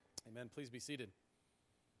Amen. Please be seated.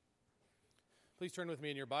 Please turn with me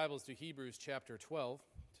in your Bibles to Hebrews chapter 12.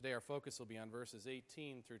 Today our focus will be on verses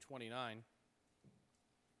 18 through 29.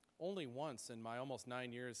 Only once in my almost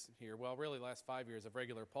 9 years here, well, really last 5 years of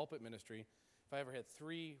regular pulpit ministry, if I ever had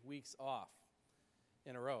 3 weeks off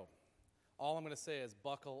in a row. All I'm going to say is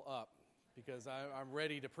buckle up because I'm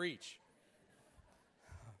ready to preach.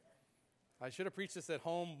 I should have preached this at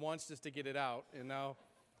home once just to get it out, and now...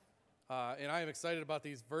 and I am excited about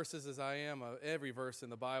these verses as I am, every verse in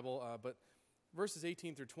the Bible, but verses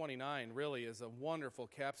 18 through 29 really is a wonderful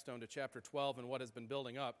capstone to chapter 12 and what has been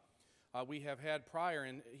building up. We have had prior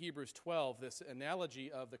in Hebrews 12 this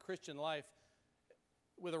analogy of the Christian life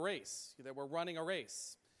with a race, that we're running a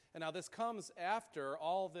race. And now this comes after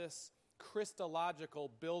all this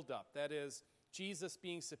Christological buildup, that is, Jesus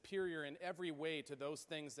being superior in every way to those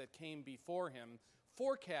things that came before him,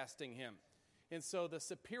 forecasting him. And so the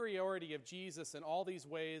superiority of Jesus in all these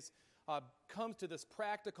ways comes to this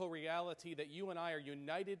practical reality that you and I are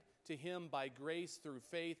united to him by grace through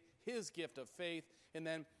faith, his gift of faith, and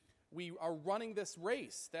then we are running this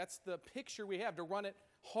race. That's the picture we have, to run it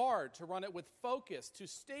hard, to run it with focus, to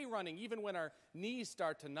stay running even when our knees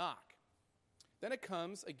start to knock. Then it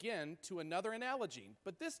comes, again, to another analogy,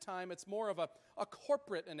 but this time it's more of a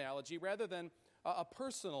corporate analogy rather than a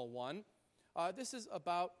personal one. This is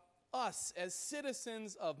about us as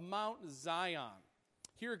citizens of Mount Zion.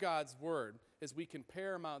 Hear God's word as we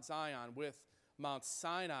compare Mount Zion with Mount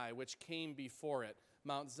Sinai, which came before it.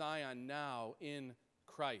 Mount Zion now in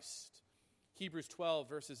Christ. Hebrews 12,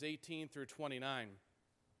 verses 18 through 29.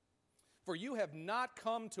 For you have not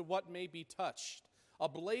come to what may be touched, a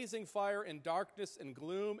blazing fire and darkness and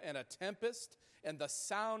gloom and a tempest, and the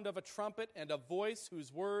sound of a trumpet and a voice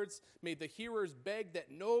whose words made the hearers beg that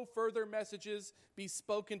no further messages be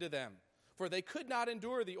spoken to them. For they could not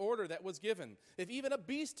endure the order that was given. If even a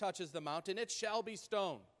beast touches the mountain, it shall be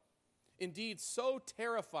stoned. Indeed, so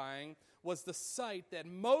terrifying was the sight that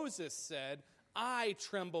Moses said, I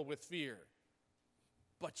tremble with fear.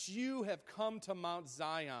 But you have come to Mount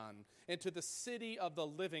Zion and to the city of the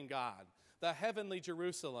living God, the heavenly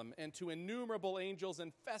Jerusalem, and to innumerable angels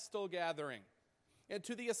in festal gathering, and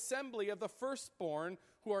to the assembly of the firstborn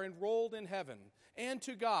who are enrolled in heaven, and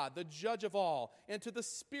to God, the judge of all, and to the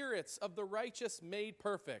spirits of the righteous made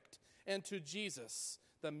perfect, and to Jesus,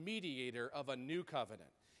 the mediator of a new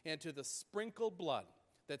covenant, and to the sprinkled blood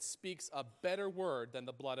that speaks a better word than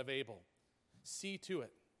the blood of Abel. See to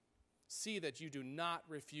it. See that you do not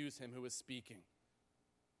refuse him who is speaking.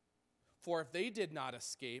 For if they did not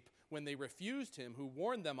escape when they refused him who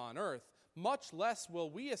warned them on earth, much less will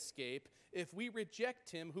we escape if we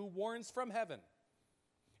reject him who warns from heaven.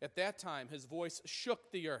 At that time his voice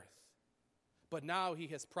shook the earth. But now he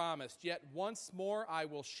has promised, yet once more I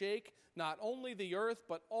will shake not only the earth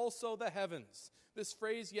but also the heavens. This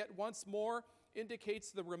phrase, yet once more,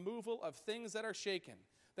 indicates the removal of things that are shaken,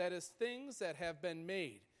 that is, things that have been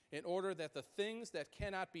made, in order that the things that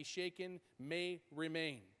cannot be shaken may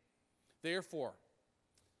remain. Therefore,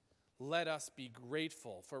 let us be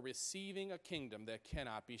grateful for receiving a kingdom that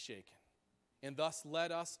cannot be shaken. And thus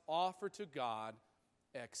let us offer to God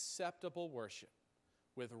acceptable worship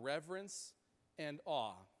with reverence and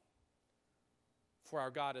awe, for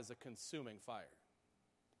our God is a consuming fire.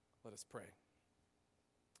 Let us pray.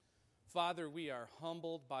 Father, we are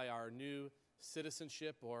humbled by our new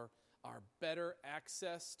citizenship or our better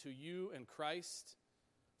access to you in Christ.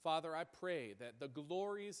 Father, I pray that the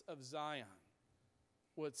glories of Zion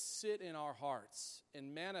would sit in our hearts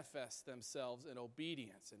and manifest themselves in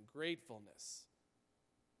obedience and gratefulness.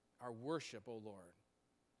 Our worship, O Lord.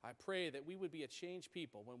 I pray that we would be a changed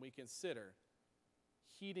people when we consider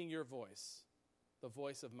heeding your voice, the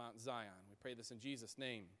voice of Mount Zion. We pray this in Jesus'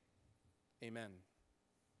 name. Amen.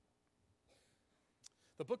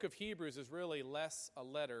 The book of Hebrews is really less a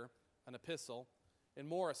letter, an epistle, and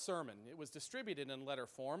more a sermon. It was distributed in letter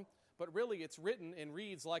form, but really it's written and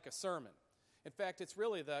reads like a sermon. In fact, it's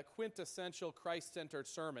really the quintessential Christ-centered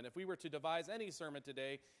sermon. If we were to devise any sermon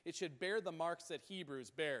today, it should bear the marks that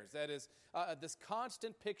Hebrews bears. That is, this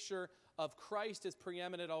constant picture of Christ is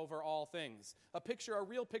preeminent over all things. A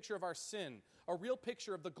real picture of our sin, a real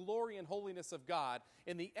picture of the glory and holiness of God,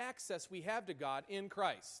 and the access we have to God in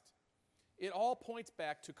Christ. It all points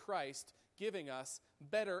back to Christ giving us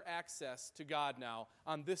better access to God now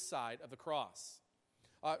on this side of the cross.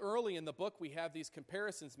 Early in the book, we have these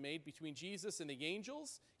comparisons made between Jesus and the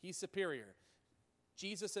angels. He's superior.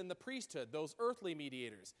 Jesus and the priesthood, those earthly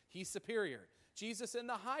mediators, he's superior. Jesus and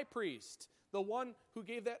the high priest, the one who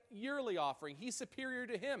gave that yearly offering, he's superior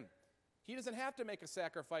to him. He doesn't have to make a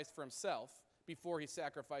sacrifice for himself before he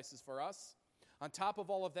sacrifices for us. On top of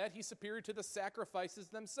all of that, he's superior to the sacrifices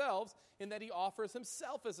themselves in that he offers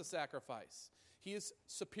himself as a sacrifice. He is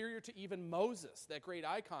superior to even Moses, that great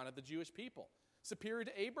icon of the Jewish people, superior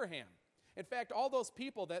to Abraham. In fact, all those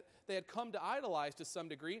people that they had come to idolize to some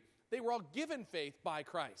degree, they were all given faith by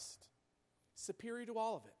Christ, superior to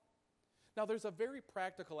all of it. Now, there's a very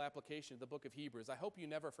practical application of the book of Hebrews. I hope you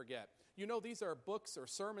never forget. You know, these are books or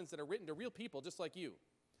sermons that are written to real people just like you.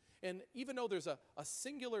 And even though there's a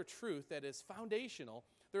singular truth that is foundational,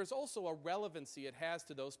 there's also a relevancy it has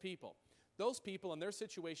to those people. Those people in their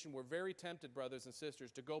situation were very tempted, brothers and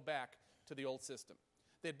sisters, to go back to the old system.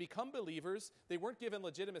 They had become believers. They weren't given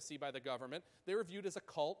legitimacy by the government. They were viewed as a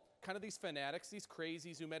cult, kind of these fanatics, these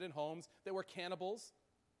crazies who met in homes that were cannibals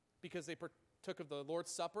because they partook of the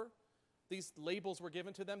Lord's Supper. These labels were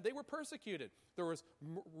given to them. They were persecuted. There was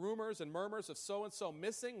rumors and murmurs of so-and-so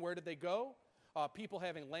missing. Where did they go? People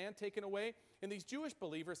having land taken away. And these Jewish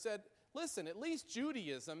believers said, listen, at least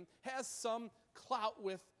Judaism has some clout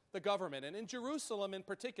with the government. And in Jerusalem in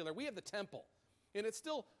particular, we have the temple. And it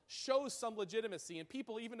still shows some legitimacy. And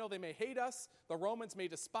people, even though they may hate us, the Romans may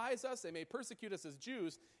despise us, they may persecute us as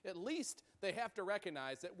Jews, at least they have to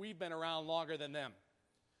recognize that we've been around longer than them.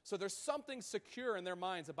 So there's something secure in their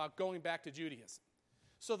minds about going back to Judaism.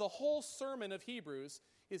 So the whole sermon of Hebrews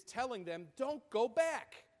is telling them, don't go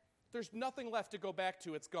back. There's nothing left to go back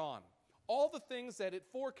to. It's gone. All the things that it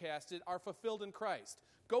forecasted are fulfilled in Christ.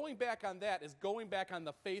 Going back on that is going back on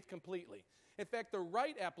the faith completely. In fact, the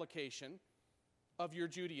right application of your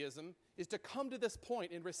Judaism is to come to this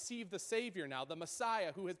point and receive the Savior now, the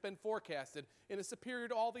Messiah who has been forecasted and is superior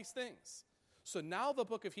to all these things. So now the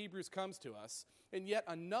book of Hebrews comes to us, and yet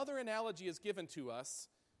another analogy is given to us,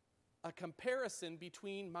 a comparison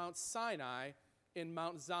between Mount Sinai and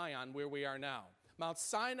Mount Zion, where we are now. Mount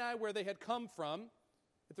Sinai, where they had come from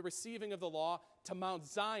at the receiving of the law, to Mount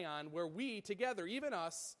Zion, where we together, even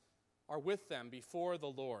us, are with them before the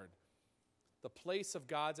Lord. The place of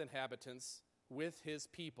God's inhabitants with his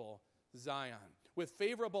people, Zion. With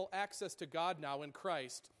favorable access to God now in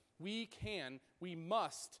Christ, we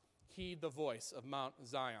must heed the voice of Mount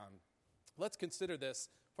Zion. Let's consider this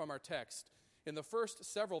from our text. In the first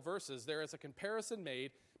several verses, there is a comparison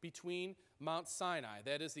made between Mount Sinai,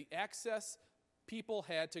 that is the access people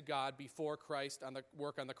had to God before Christ on the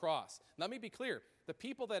work on the cross. Let me be clear. The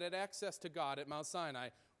people that had access to God at Mount Sinai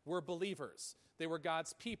were believers. They were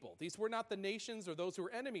God's people. These were not the nations or those who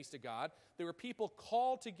were enemies to God. They were people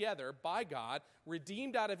called together by God,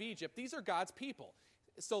 redeemed out of Egypt. These are God's people.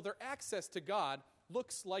 So their access to God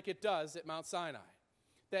looks like it does at Mount Sinai.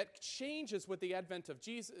 That changes with the advent of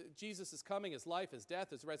Jesus. Jesus is coming, his life, his death,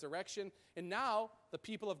 his resurrection. And now the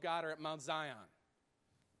people of God are at Mount Zion.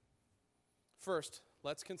 First,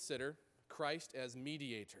 let's consider Christ as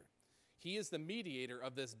mediator. He is the mediator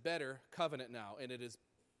of this better covenant now, and it is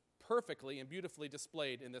perfectly and beautifully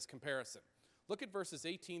displayed in this comparison. Look at verses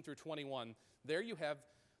 18 through 21. There you have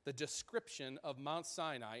the description of Mount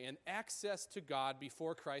Sinai and access to God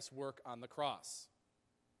before Christ's work on the cross.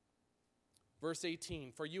 Verse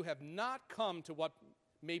 18, for you have not come to what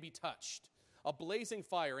may be touched, a blazing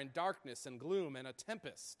fire and darkness and gloom and a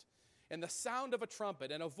tempest, and the sound of a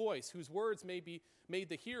trumpet and a voice whose words may be made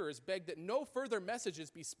the hearers beg that no further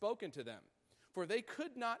messages be spoken to them, for they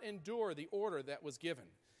could not endure the order that was given.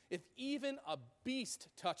 If even a beast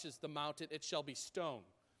touches the mountain, it shall be stoned.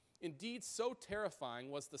 Indeed, so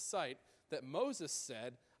terrifying was the sight that Moses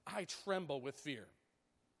said, I tremble with fear.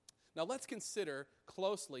 Now let's consider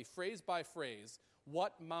closely, phrase by phrase,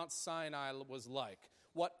 what Mount Sinai was like,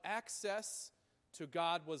 what access to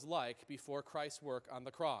God was like before Christ's work on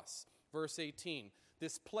the cross. Verse 18,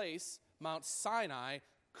 this place, Mount Sinai,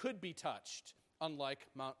 could be touched, unlike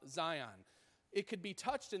Mount Zion. It could be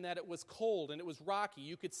touched in that it was cold and it was rocky.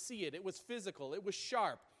 You could see it. It was physical. It was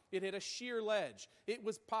sharp. It had a sheer ledge. It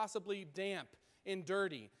was possibly damp and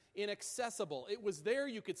dirty, inaccessible. It was there.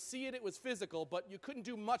 You could see it. It was physical, but you couldn't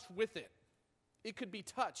do much with it. It could be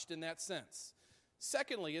touched in that sense.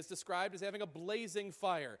 Secondly, it's described as having a blazing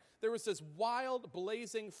fire. There was this wild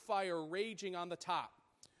blazing fire raging on the top.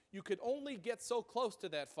 You could only get so close to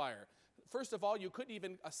that fire. First of all, you couldn't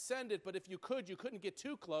even ascend it, but if you could, you couldn't get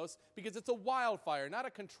too close because it's a wildfire, not a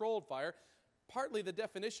controlled fire. Partly the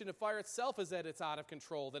definition of fire itself is that it's out of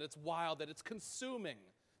control, that it's wild, that it's consuming,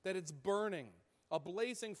 that it's burning. A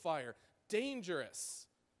blazing fire, dangerous.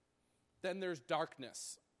 Then there's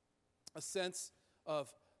darkness. A sense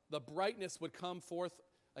of the brightness would come forth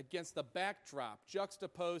against the backdrop,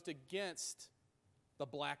 juxtaposed against the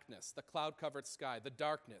blackness, the cloud-covered sky, the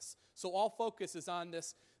darkness. So all focus is on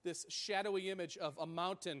this shadowy image of a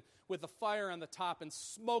mountain with a fire on the top and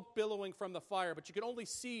smoke billowing from the fire. But you could only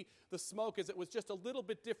see the smoke as it was just a little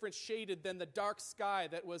bit different shaded than the dark sky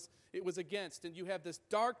that it was against. And you have this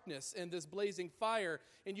darkness and this blazing fire,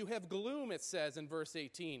 and you have gloom, it says in verse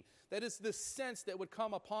 18. That is the sense that would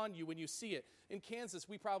come upon you when you see it. In Kansas,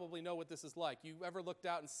 we probably know what this is like. You ever looked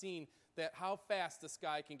out and seen that how fast the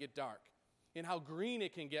sky can get dark and how green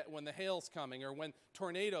it can get when the hail's coming or when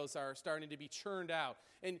tornadoes are starting to be churned out.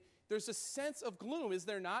 And there's a sense of gloom, is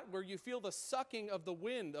there not, where you feel the sucking of the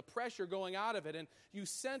wind, the pressure going out of it, and you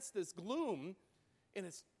sense this gloom, and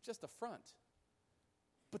it's just a front.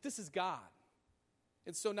 But this is God.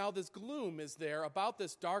 And so now this gloom is there about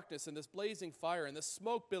this darkness and this blazing fire and this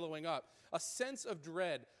smoke billowing up, a sense of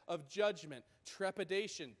dread, of judgment,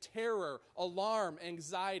 trepidation, terror, alarm,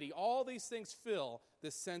 anxiety. All these things fill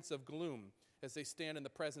this sense of gloom as they stand in the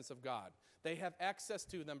presence of God. They have access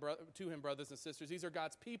to him, brothers and sisters. These are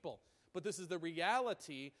God's people. But this is the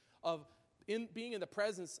reality of being in the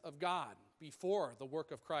presence of God before the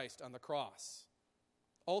work of Christ on the cross.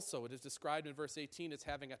 Also, it is described in verse 18 as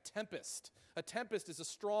having a tempest. A tempest is a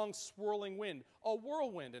strong swirling wind, a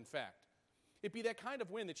whirlwind, in fact. It'd be that kind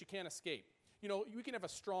of wind that you can't escape. You know, you can have a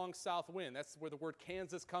strong south wind. That's where the word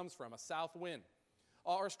Kansas comes from, a south wind.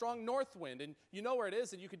 Or a strong north wind, and you know where it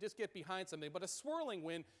is, and you can just get behind something. But a swirling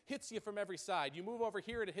wind hits you from every side. You move over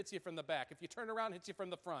here, and it hits you from the back. If you turn around, it hits you from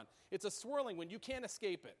the front. It's a swirling wind. You can't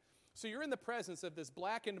escape it. So you're in the presence of this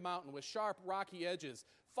blackened mountain with sharp, rocky edges,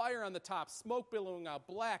 fire on the top, smoke billowing out,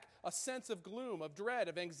 black, a sense of gloom, of dread,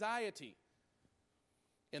 of anxiety.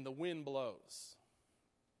 And the wind blows.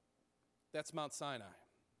 That's Mount Sinai.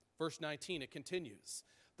 Verse 19, it continues.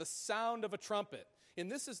 The sound of a trumpet. And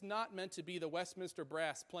this is not meant to be the Westminster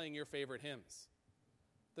Brass playing your favorite hymns.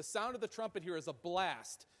 The sound of the trumpet here is a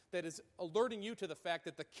blast that is alerting you to the fact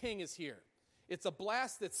that the king is here. It's a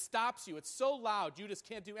blast that stops you. It's so loud you just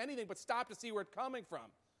can't do anything but stop to see where it's coming from.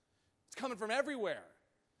 It's coming from everywhere.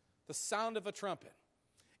 The sound of a trumpet.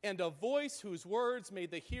 And a voice whose words made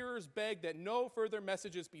the hearers beg that no further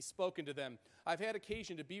messages be spoken to them. I've had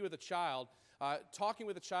occasion to be with a child, talking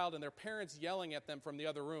with a child, and their parents yelling at them from the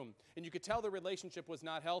other room. And you could tell the relationship was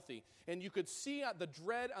not healthy. And you could see the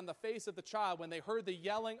dread on the face of the child when they heard the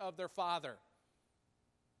yelling of their father.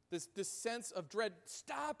 This sense of dread.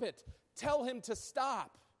 Stop it. Tell him to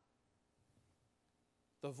stop.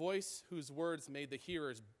 The voice whose words made the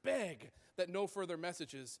hearers beg that no further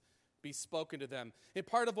messages be spoken to them. And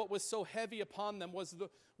part of what was so heavy upon them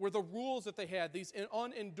were the rules that they had, these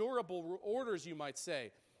unendurable orders, you might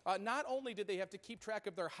say. Not only did they have to keep track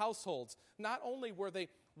of their households, not only were they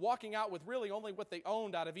walking out with really only what they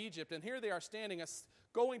owned out of Egypt, and here they are standing,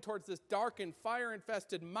 going towards this darkened,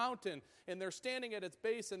 fire-infested mountain, and they're standing at its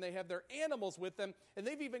base, and they have their animals with them, and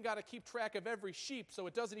they've even got to keep track of every sheep so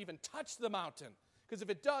it doesn't even touch the mountain, because if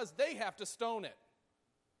it does, they have to stone it.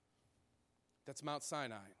 That's Mount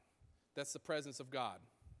Sinai. That's the presence of God.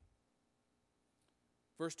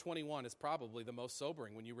 Verse 21 is probably the most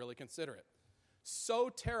sobering when you really consider it. So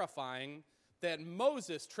terrifying that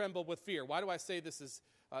Moses trembled with fear. Why do I say this is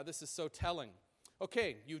so telling?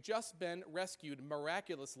 Okay, you've just been rescued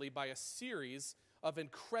miraculously by a series of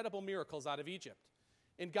incredible miracles out of Egypt.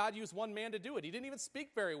 And God used one man to do it. He didn't even speak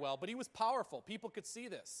very well, but he was powerful. People could see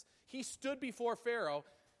this. He stood before Pharaoh,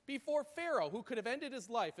 who could have ended his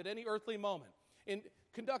life at any earthly moment, and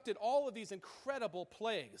conducted all of these incredible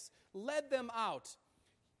plagues, led them out.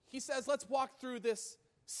 He says, let's walk through this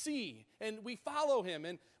sea, and we follow him,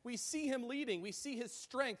 and we see him leading. We see his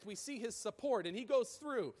strength. We see his support, and he goes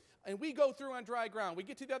through, and we go through on dry ground. We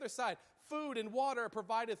get to the other side. Food and water are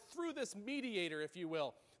provided through this mediator, if you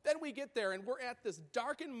will. Then we get there, and we're at this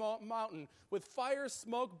darkened mountain with fire,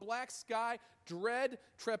 smoke, black sky, dread,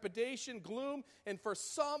 trepidation, gloom, and for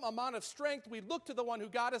some amount of strength, we look to the one who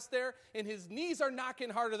got us there, and his knees are knocking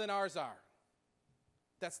harder than ours are.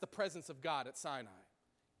 That's the presence of God at Sinai.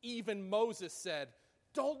 Even Moses said,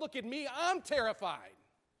 don't look at me, I'm terrified.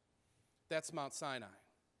 That's Mount Sinai.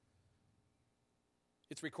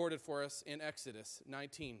 It's recorded for us in Exodus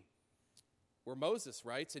 19, where Moses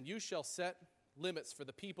writes, and you shall set limits for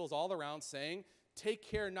the peoples all around, saying, take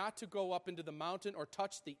care not to go up into the mountain or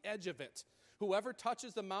touch the edge of it. Whoever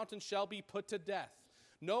touches the mountain shall be put to death.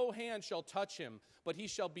 No hand shall touch him, but he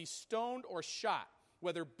shall be stoned or shot,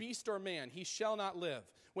 whether beast or man, he shall not live.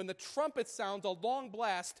 When the trumpet sounds a long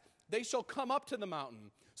blast, they shall come up to the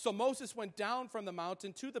mountain. So Moses went down from the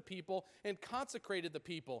mountain to the people and consecrated the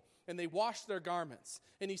people, and they washed their garments.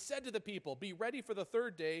 And he said to the people, be ready for the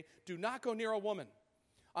third day, do not go near a woman.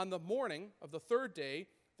 On the morning of the third day,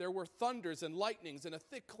 there were thunders and lightnings and a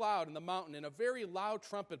thick cloud in the mountain and a very loud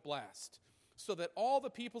trumpet blast, so that all the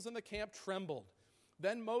peoples in the camp trembled.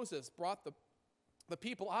 Then Moses brought the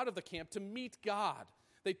people out of the camp to meet God.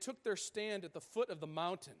 They took their stand at the foot of the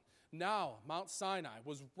mountain. Now Mount Sinai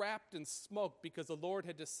was wrapped in smoke because the Lord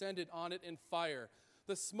had descended on it in fire.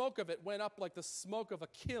 The smoke of it went up like the smoke of a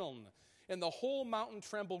kiln, and the whole mountain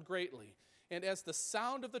trembled greatly. And as the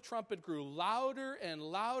sound of the trumpet grew louder and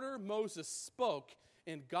louder, Moses spoke,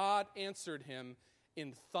 and God answered him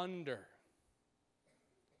in thunder.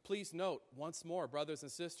 Please note, once more, brothers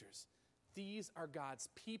and sisters, these are God's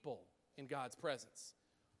people in God's presence.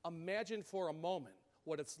 Imagine for a moment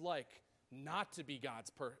what it's like not to be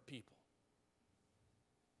God's people.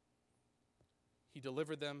 He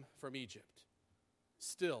delivered them from Egypt.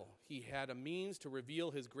 Still, he had a means to reveal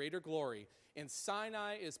his greater glory, and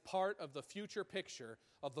Sinai is part of the future picture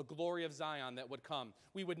of the glory of Zion that would come.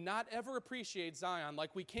 We would not ever appreciate Zion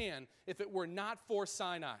like we can if it were not for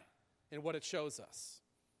Sinai and what it shows us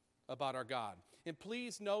about our God. And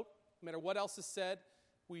please note, no matter what else is said,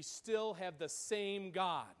 we still have the same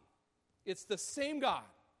God. It's the same God,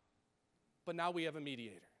 but now we have a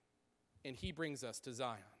mediator, and he brings us to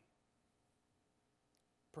Zion.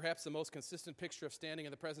 Perhaps the most consistent picture of standing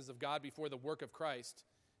in the presence of God before the work of Christ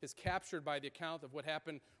is captured by the account of what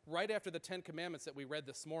happened right after the Ten Commandments that we read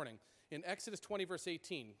this morning. In Exodus 20, verse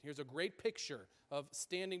 18, here's a great picture of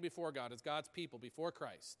standing before God as God's people before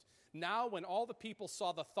Christ. Now when all the people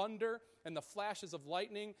saw the thunder and the flashes of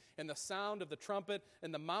lightning and the sound of the trumpet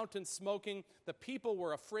and the mountain smoking, the people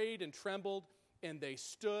were afraid and trembled, and they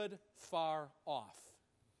stood far off.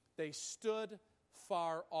 They stood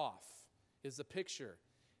far off is the picture.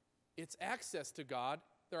 It's access to God.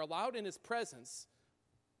 They're allowed in his presence,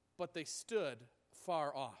 but they stood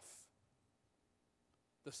far off.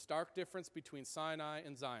 The stark difference between Sinai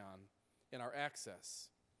and Zion in our access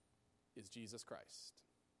is Jesus Christ.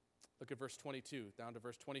 Look at verse 22 down to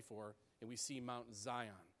verse 24, and we see Mount Zion.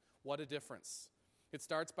 What a difference. It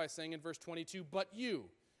starts by saying in verse 22, but you.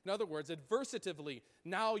 In other words, adversatively,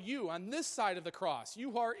 now you on this side of the cross, you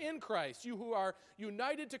who are in Christ, you who are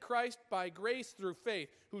united to Christ by grace through faith,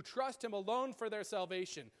 who trust him alone for their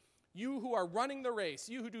salvation, you who are running the race,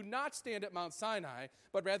 you who do not stand at Mount Sinai,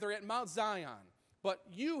 but rather at Mount Zion. But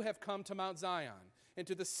you have come to Mount Zion, and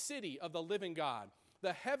to the city of the living God,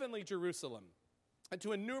 the heavenly Jerusalem, and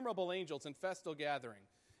to innumerable angels in festal gathering,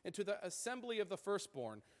 and to the assembly of the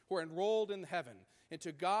firstborn who are enrolled in heaven, and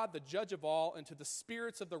to God, the judge of all, and to the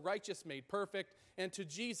spirits of the righteous made perfect, and to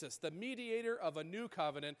Jesus, the mediator of a new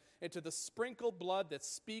covenant, and to the sprinkled blood that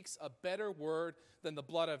speaks a better word than the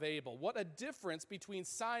blood of Abel. What a difference between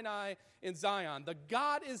Sinai and Zion. The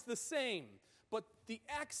God is the same, but the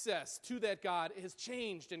access to that God has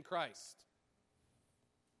changed in Christ.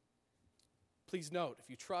 Please note, if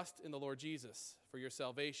you trust in the Lord Jesus for your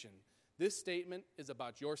salvation, this statement is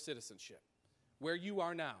about your citizenship. Where you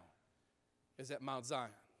are now is at Mount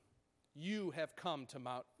Zion. You have come to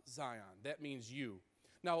Mount Zion. That means you.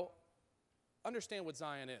 Now, understand what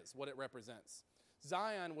Zion is, what it represents.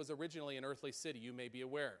 Zion was originally an earthly city, you may be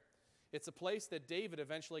aware. It's a place that David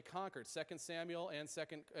eventually conquered. 2 Samuel and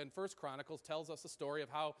 1 Chronicles tells us the story of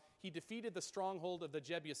how he defeated the stronghold of the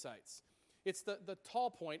Jebusites. It's the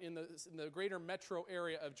tall point in the greater metro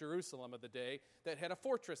area of Jerusalem of the day that had a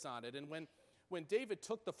fortress on it. And when David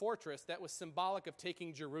took the fortress, that was symbolic of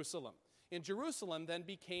taking Jerusalem. And Jerusalem then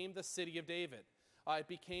became the city of David. It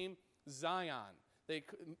became Zion.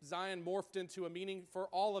 Zion morphed into a meaning for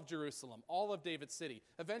all of Jerusalem, all of David's city.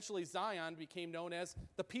 Eventually, Zion became known as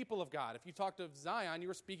the people of God. If you talked of Zion, you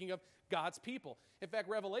were speaking of God's people. In fact,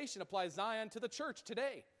 Revelation applies Zion to the church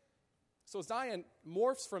today. So Zion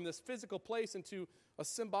morphs from this physical place into a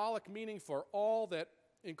symbolic meaning for all that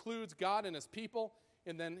includes God and his people.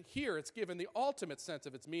 And then here it's given the ultimate sense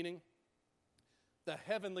of its meaning, the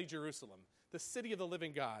heavenly Jerusalem, the city of the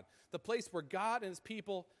living God, the place where God and his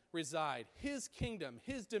people reside, his kingdom,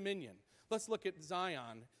 his dominion. Let's look at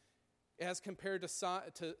Zion as compared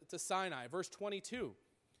to Sinai. Verse 22,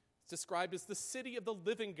 it's described as the city of the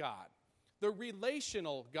living God, the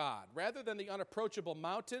relational God. Rather than the unapproachable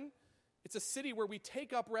mountain, it's a city where we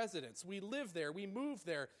take up residence. We live there. We move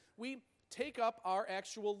there. We take up our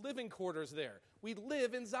actual living quarters there. We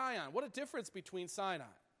live in Zion. What a difference between Sinai,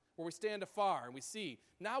 where we stand afar and we see.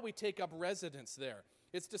 Now we take up residence there.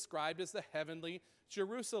 It's described as the heavenly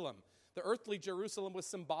Jerusalem. The earthly Jerusalem was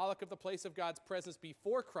symbolic of the place of God's presence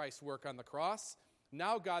before Christ's work on the cross.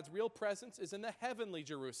 Now God's real presence is in the heavenly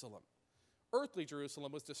Jerusalem. Earthly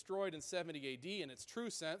Jerusalem was destroyed in 70 AD in its true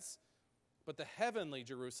sense, but the heavenly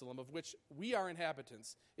Jerusalem, of which we are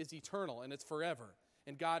inhabitants, is eternal and it's forever.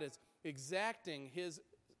 And God is exacting his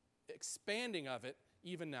expanding of it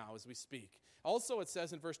even now as we speak. Also, it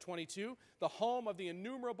says in verse 22, the home of the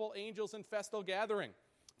innumerable angels in festal gathering.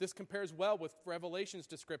 This compares well with Revelation's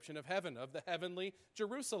description of heaven, of the heavenly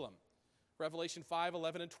Jerusalem. Revelation 5,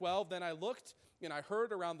 11, and 12, then I looked, and I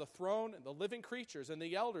heard around the throne and the living creatures and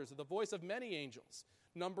the elders and the voice of many angels,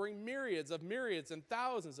 numbering myriads and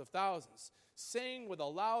thousands of thousands, saying with a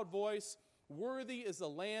loud voice, worthy is the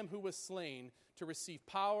Lamb who was slain to receive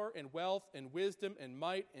power and wealth and wisdom and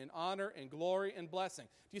might and honor and glory and blessing.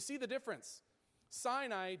 Do you see the difference?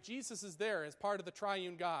 Sinai, Jesus is there as part of the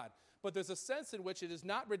triune God, but there's a sense in which it is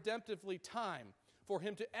not redemptively time for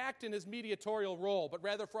him to act in his mediatorial role, but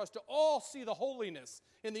rather for us to all see the holiness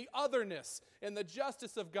and the otherness and the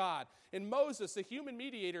justice of God. And Moses, the human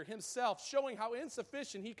mediator himself, showing how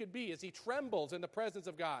insufficient he could be as he trembles in the presence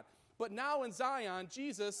of God. But now in Zion,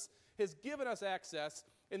 Jesus has given us access,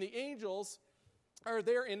 and the angels are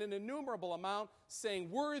there in an innumerable amount saying,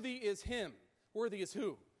 worthy is him. Worthy is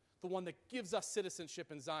who? The one that gives us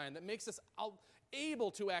citizenship in Zion, that makes us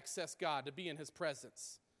able to access God, to be in his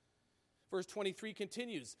presence. Verse 23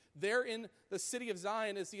 continues, there in the city of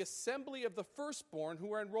Zion is the assembly of the firstborn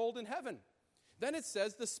who are enrolled in heaven. Then it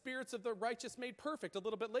says the spirits of the righteous made perfect a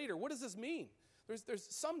little bit later. What does this mean? There's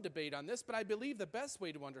some debate on this, but I believe the best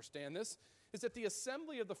way to understand this is that the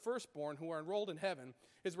assembly of the firstborn who are enrolled in heaven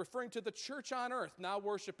is referring to the church on earth now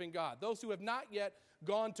worshiping God, those who have not yet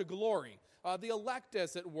gone to glory, the elect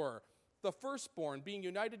as it were, the firstborn being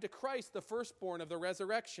united to Christ, the firstborn of the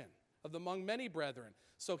resurrection of among many brethren.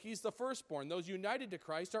 So he's the firstborn. Those united to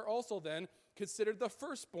Christ are also then considered the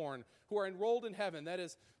firstborn who are enrolled in heaven. That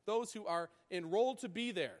is, those who are enrolled to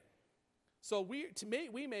be there. So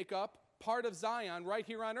we make up part of Zion right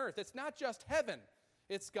here on earth. It's not just heaven.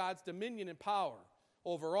 It's God's dominion and power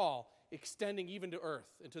overall, extending even to earth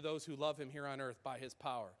and to those who love him here on earth by his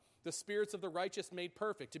power. The spirits of the righteous made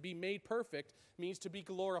perfect. To be made perfect means to be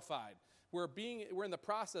glorified. We're in the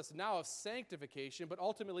process now of sanctification, but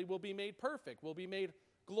ultimately we'll be made perfect. We'll be made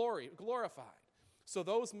glorified. So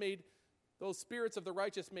those spirits of the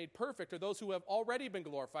righteous made perfect are those who have already been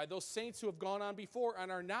glorified, those saints who have gone on before and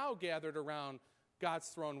are now gathered around God's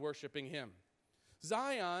throne worshiping him.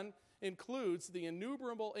 Zion includes the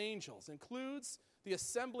innumerable angels, includes the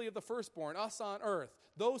assembly of the firstborn, us on earth,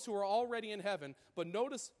 those who are already in heaven, but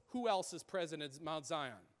notice who else is present at Mount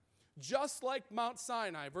Zion. Just like Mount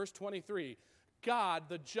Sinai, verse 23, God,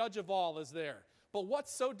 the judge of all, is there. But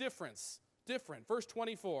what's so different? Verse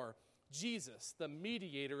 24, Jesus, the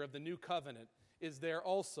mediator of the new covenant, is there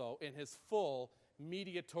also in his full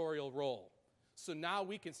mediatorial role. So now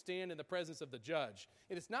we can stand in the presence of the judge.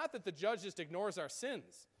 And it's not that the judge just ignores our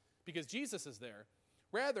sins because Jesus is there.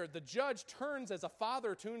 Rather, the judge turns as a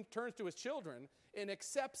father turns to his children and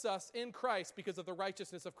accepts us in Christ because of the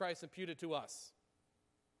righteousness of Christ imputed to us.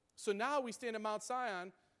 So now we stand at Mount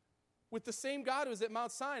Zion with the same God who is at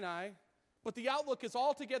Mount Sinai, but the outlook is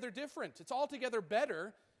altogether different. It's altogether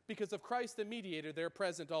better because of Christ the mediator there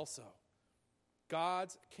present also.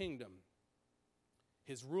 God's kingdom,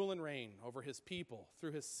 his rule and reign over his people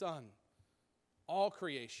through his Son, all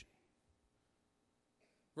creation.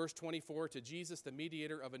 Verse 24, to Jesus, the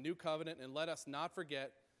mediator of a new covenant, and let us not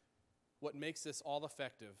forget what makes this all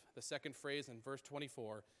effective. The second phrase in verse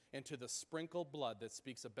 24, and to the sprinkled blood that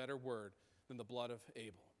speaks a better word than the blood of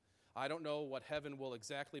Abel. I don't know what heaven will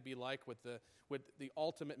exactly be like, with the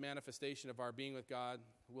ultimate manifestation of our being with God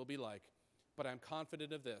will be like, but I'm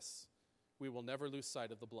confident of this. We will never lose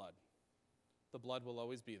sight of the blood. The blood will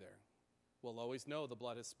always be there. We'll always know the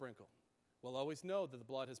blood is sprinkled. We'll always know that the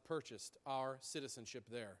blood has purchased our citizenship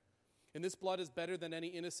there. And this blood is better than any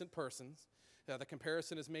innocent person's. The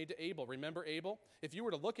comparison is made to Abel. Remember Abel? If you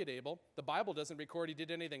were to look at Abel, the Bible doesn't record he did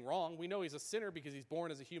anything wrong. We know he's a sinner because he's born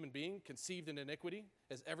as a human being, conceived in iniquity,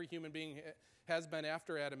 as every human being has been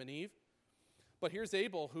after Adam and Eve. But here's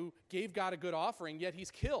Abel, who gave God a good offering, yet he's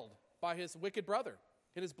killed by his wicked brother,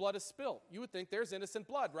 and his blood is spilled. You would think there's innocent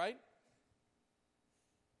blood, right?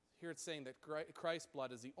 Here it's saying that Christ's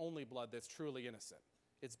blood is the only blood that's truly innocent.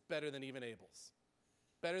 It's better than even Abel's.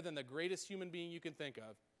 Better than the greatest human being you can think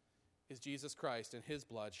of is Jesus Christ and his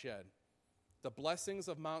blood shed. The blessings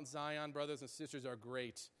of Mount Zion, brothers and sisters, are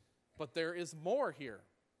great, but there is more here.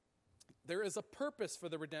 There is a purpose for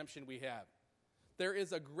the redemption we have. There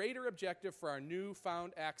is a greater objective for our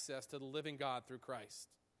newfound access to the living God through Christ.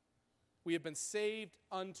 We have been saved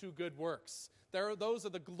unto good works. Those are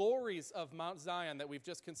the glories of Mount Zion that we've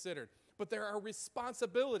just considered. But there are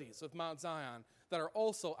responsibilities of Mount Zion that are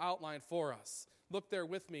also outlined for us. Look there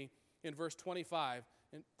with me in verse 25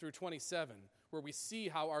 through 27, where we see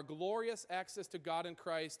how our glorious access to God in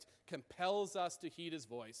Christ compels us to heed his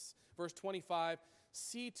voice. Verse 25,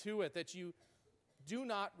 see to it that you do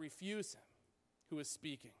not refuse him who is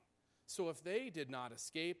speaking. So if they did not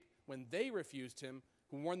escape when they refused him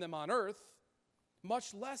who warned them on earth,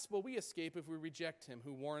 much less will we escape if we reject him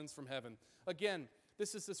who warns from heaven. Again,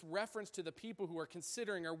 this is this reference to the people who are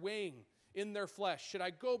considering or weighing in their flesh. Should I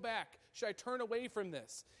go back? Should I turn away from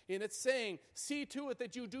this? And it's saying, see to it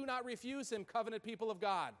that you do not refuse him, covenant people of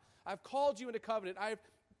God. I've called you into covenant. I've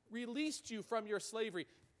released you from your slavery.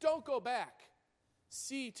 Don't go back.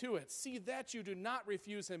 See to it. See that you do not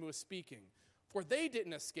refuse him who is speaking. For they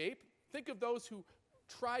didn't escape. Think of those who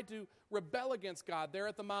tried to rebel against God there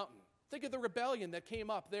at the mountain. Think of the rebellion that came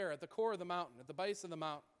up there at the core of the mountain, at the base of the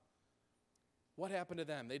mountain. What happened to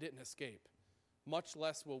them? They didn't escape. Much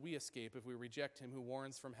less will we escape if we reject him who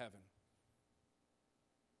warns from heaven.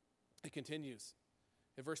 It continues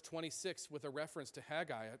in verse 26 with a reference to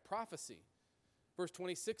Haggai, a prophecy. Verse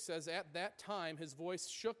 26 says, at that time his voice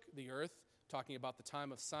shook the earth, talking about the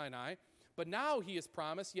time of Sinai. But now he has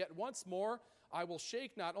promised, yet once more I will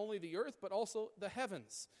shake not only the earth, but also the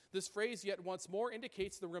heavens. This phrase, yet once more,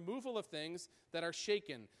 indicates the removal of things that are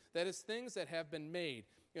shaken, that is, things that have been made,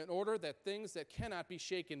 in order that things that cannot be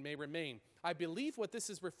shaken may remain. I believe what this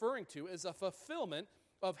is referring to is a fulfillment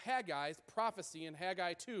of Haggai's prophecy in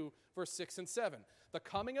Haggai 2, verse 6 and 7. The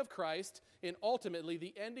coming of Christ, and ultimately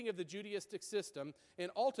the ending of the Judaistic system, and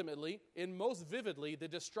ultimately, and most vividly, the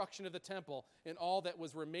destruction of the temple and all that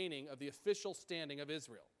was remaining of the official standing of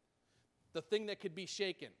Israel. The thing that could be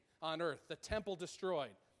shaken on earth, the temple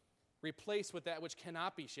destroyed, replaced with that which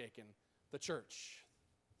cannot be shaken, the church,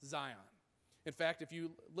 Zion. In fact, if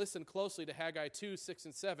you listen closely to Haggai 2, 6,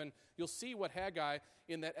 and 7, you'll see what Haggai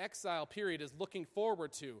in that exile period is looking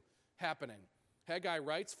forward to happening. Haggai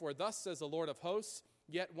writes, for thus says the Lord of hosts,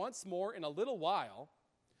 yet once more in a little while,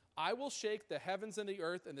 I will shake the heavens and the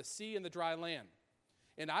earth and the sea and the dry land.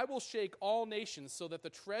 And I will shake all nations so that the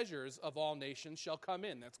treasures of all nations shall come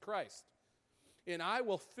in. That's Christ. And I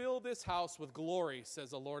will fill this house with glory, says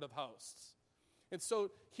the Lord of hosts. And so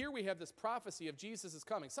here we have this prophecy of Jesus is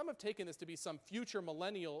coming. Some have taken this to be some future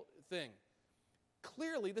millennial thing.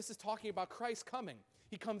 Clearly, this is talking about Christ coming.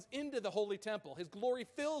 He comes into the holy temple. His glory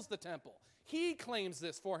fills the temple. He claims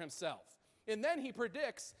this for himself. And then he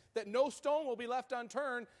predicts that no stone will be left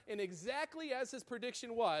unturned, and exactly as his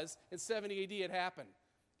prediction was, in 70 AD it happened.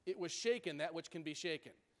 It was shaken, that which can be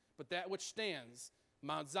shaken. But that which stands,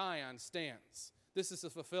 Mount Zion stands. This is the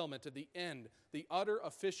fulfillment of the end, the utter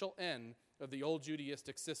official end of the old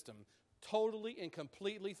Judaistic system, totally and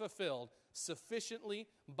completely fulfilled sufficiently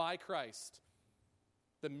by Christ,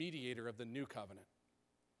 the mediator of the new covenant.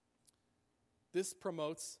 This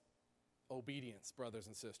promotes obedience, brothers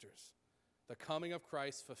and sisters. The coming of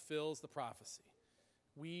Christ fulfills the prophecy.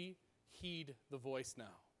 We heed the voice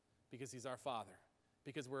now because he's our Father,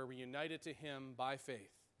 because we're reunited to him by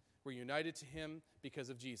faith. We're united to him because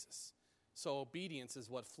of Jesus. So obedience is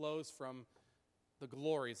what flows from the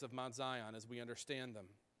glories of Mount Zion as we understand them.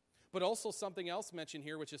 But also something else mentioned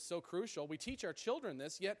here, which is so crucial. We teach our children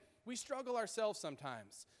this, yet we struggle ourselves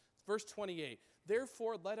sometimes. Verse 28,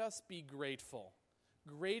 therefore let us be grateful.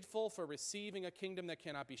 Grateful for receiving a kingdom that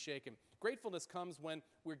cannot be shaken. Gratefulness comes when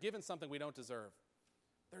we're given something we don't deserve.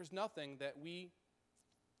 There's nothing that we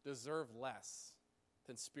deserve less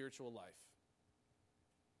than spiritual life.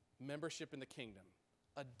 Membership in the kingdom.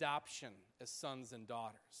 Adoption as sons and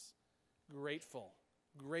daughters. Grateful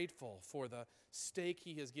for the stake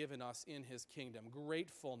he has given us in his kingdom.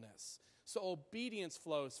 Gratefulness. So obedience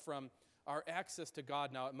flows from our access to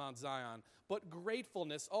God now at Mount Zion. But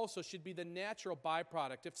gratefulness also should be the natural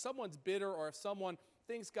byproduct. If someone's bitter or if someone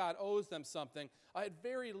thinks God owes them something, at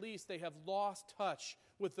very least they have lost touch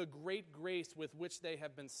with the great grace with which they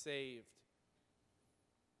have been saved.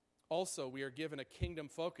 Also, we are given a kingdom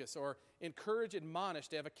focus, or encouraged,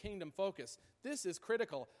 admonished to have a kingdom focus. This is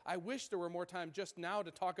critical. I wish there were more time just now to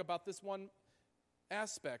talk about this one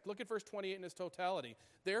aspect. Look at verse 28 in its totality.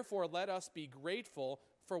 Therefore, let us be grateful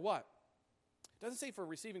for what? It doesn't say for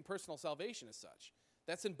receiving personal salvation as such.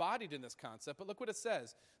 That's embodied in this concept, but look what it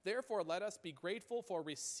says. Therefore, let us be grateful for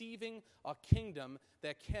receiving a kingdom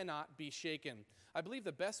that cannot be shaken. I believe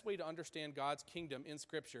the best way to understand God's kingdom in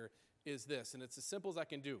Scripture is this, and it's as simple as I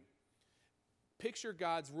can do. Picture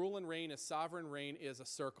God's rule and reign, his sovereign reign, is a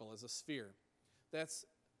circle, is a sphere. That's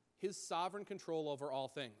his sovereign control over all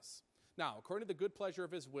things. Now, according to the good pleasure of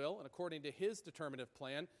his will and according to his determinative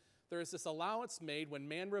plan, there is this allowance made when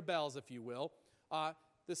man rebels, if you will.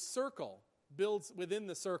 The circle builds within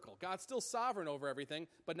the circle. God's still sovereign over everything,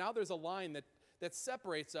 but now there's a line that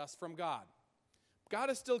separates us from God. God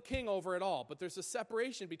is still king over it all, but there's a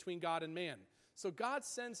separation between God and man. So God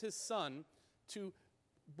sends his Son to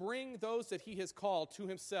bring those that he has called to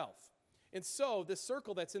himself. And so this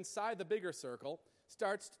circle that's inside the bigger circle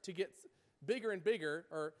starts to get bigger and bigger,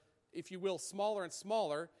 or if you will, smaller and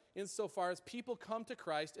smaller, insofar as people come to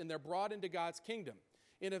Christ and they're brought into God's kingdom.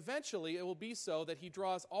 And eventually it will be so that he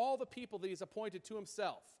draws all the people that he's appointed to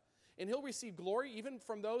himself. And he'll receive glory even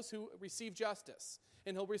from those who receive justice.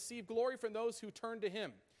 And he'll receive glory from those who turn to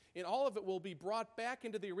him. And all of it will be brought back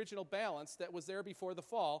into the original balance that was there before the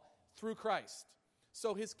fall through Christ.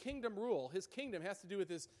 So his kingdom rule, his kingdom has to do with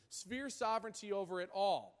his sphere sovereignty over it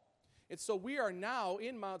all. And so we are now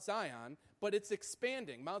in Mount Zion, but it's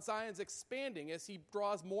expanding. Mount Zion's expanding as he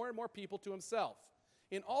draws more and more people to himself.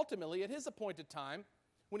 And ultimately, at his appointed time,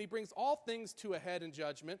 when he brings all things to a head in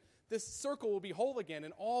judgment, this circle will be whole again,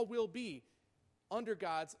 and all will be under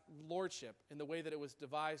God's lordship in the way that it was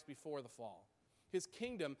devised before the fall. His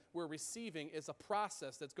kingdom we're receiving is a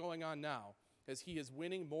process that's going on now as he is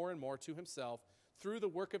winning more and more to himself through the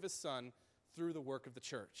work of his Son, through the work of the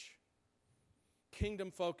church.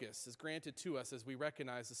 Kingdom focus is granted to us as we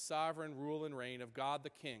recognize the sovereign rule and reign of God the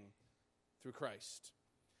King through Christ.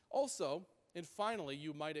 Also, and finally,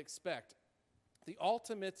 you might expect the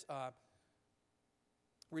ultimate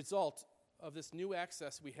result of this new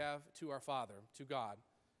access we have to our Father, to God,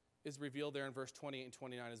 is revealed there in verse 28 and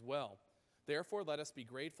 29 as well. Therefore, let us be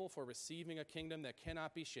grateful for receiving a kingdom that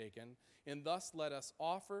cannot be shaken, and thus let us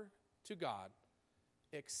offer to God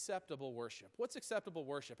acceptable worship. What's acceptable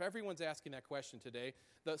worship? Everyone's asking that question today.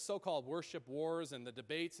 The so-called worship wars and the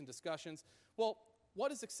debates and discussions. Well,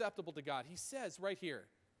 what is acceptable to God? He says right here,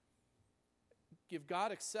 give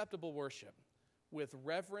God acceptable worship with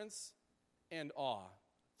reverence and awe,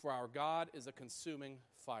 for our God is a consuming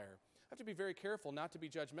fire. I have to be very careful not to be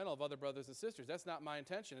judgmental of other brothers and sisters. That's not my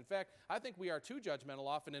intention. In fact, I think we are too judgmental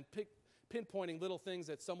often in pinpointing little things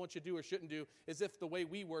that someone should do or shouldn't do as if the way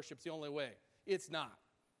we worship is the only way. It's not.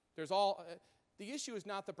 The issue is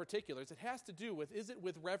not the particulars. It has to do with, is it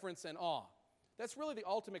with reverence and awe? That's really the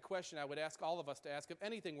ultimate question I would ask all of us to ask. If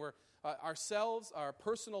anything, we're ourselves, our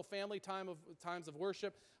personal family times of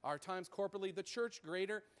worship, our times corporately, the church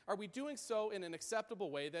greater, are we doing so in an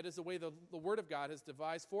acceptable way? That is the way the Word of God has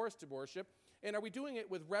devised for us to worship. And are we doing it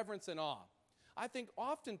with reverence and awe? I think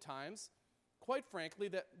oftentimes, quite frankly,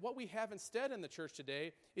 that what we have instead in the church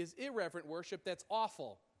today is irreverent worship that's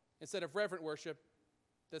awful instead of reverent worship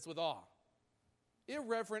that's with awe.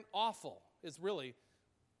 Irreverent, awful is really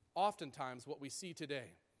oftentimes what we see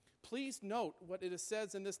today. Please note what it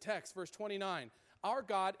says in this text, verse 29. Our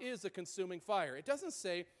God is a consuming fire. It doesn't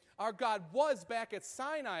say our God was back at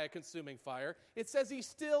Sinai a consuming fire. It says he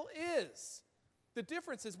still is. The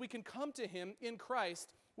difference is we can come to him in Christ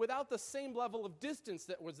without the same level of distance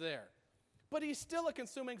that was there. But he's still a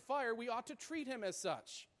consuming fire. We ought to treat him as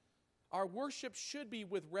such. Our worship should be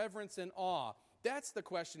with reverence and awe. That's the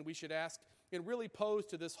question we should ask and really pose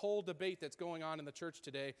to this whole debate that's going on in the church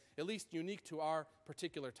today, at least unique to our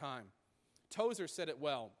particular time. Tozer said it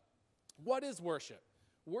well. What is worship?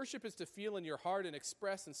 Worship is to feel in your heart and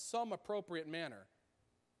express in some appropriate manner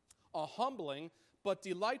a humbling but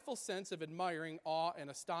delightful sense of admiring awe and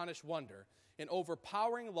astonished wonder, an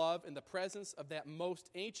overpowering love in the presence of that most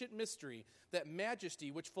ancient mystery, that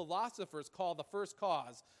majesty which philosophers call the first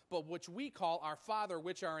cause, but which we call our Father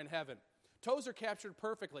which are in heaven. Tozer captured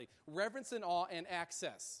perfectly reverence and awe and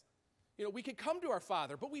access. We can come to our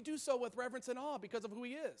Father, but we do so with reverence and awe because of who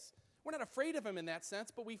he is. We're not afraid of him in that sense,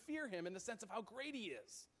 but we fear him in the sense of how great he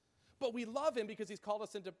is. But we love him because he's called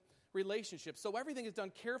us into relationship. So everything is done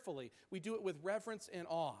carefully. We do it with reverence and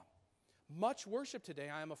awe. Much worship today,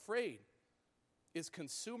 I am afraid, is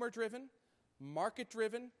consumer-driven,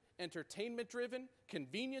 market-driven, entertainment-driven,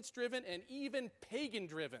 convenience-driven, and even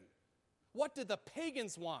pagan-driven. What did the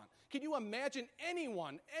pagans want? Can you imagine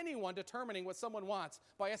anyone determining what someone wants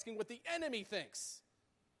by asking what the enemy thinks?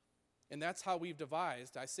 And that's how we've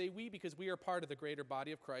devised. I say we because we are part of the greater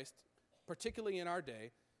body of Christ, particularly in our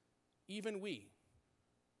day. Even we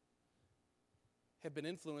have been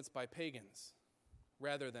influenced by pagans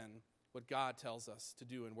rather than what God tells us to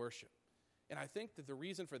do in worship. And I think that the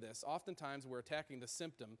reason for this, oftentimes we're attacking the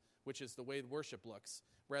symptom, which is the way worship looks,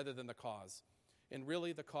 rather than the cause. And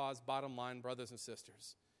really the cause, bottom line, brothers and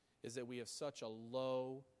sisters, is that we have such a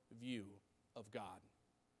low view of God.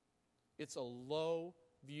 It's a low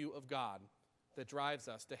view of God that drives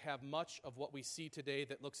us to have much of what we see today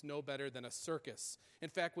that looks no better than a circus. In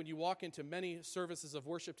fact, when you walk into many services of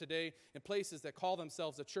worship today in places that call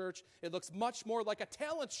themselves a church, it looks much more like a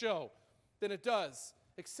talent show than it does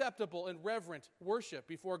acceptable and reverent worship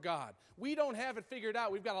before God. We don't have it figured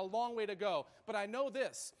out. We've got a long way to go. But I know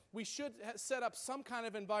this. We should set up some kind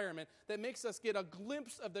of environment that makes us get a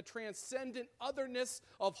glimpse of the transcendent otherness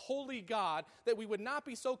of holy God, that we would not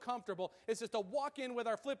be so comfortable as just to walk in with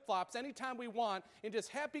our flip-flops anytime we want and just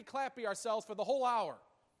happy-clappy ourselves for the whole hour.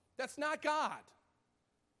 That's not God.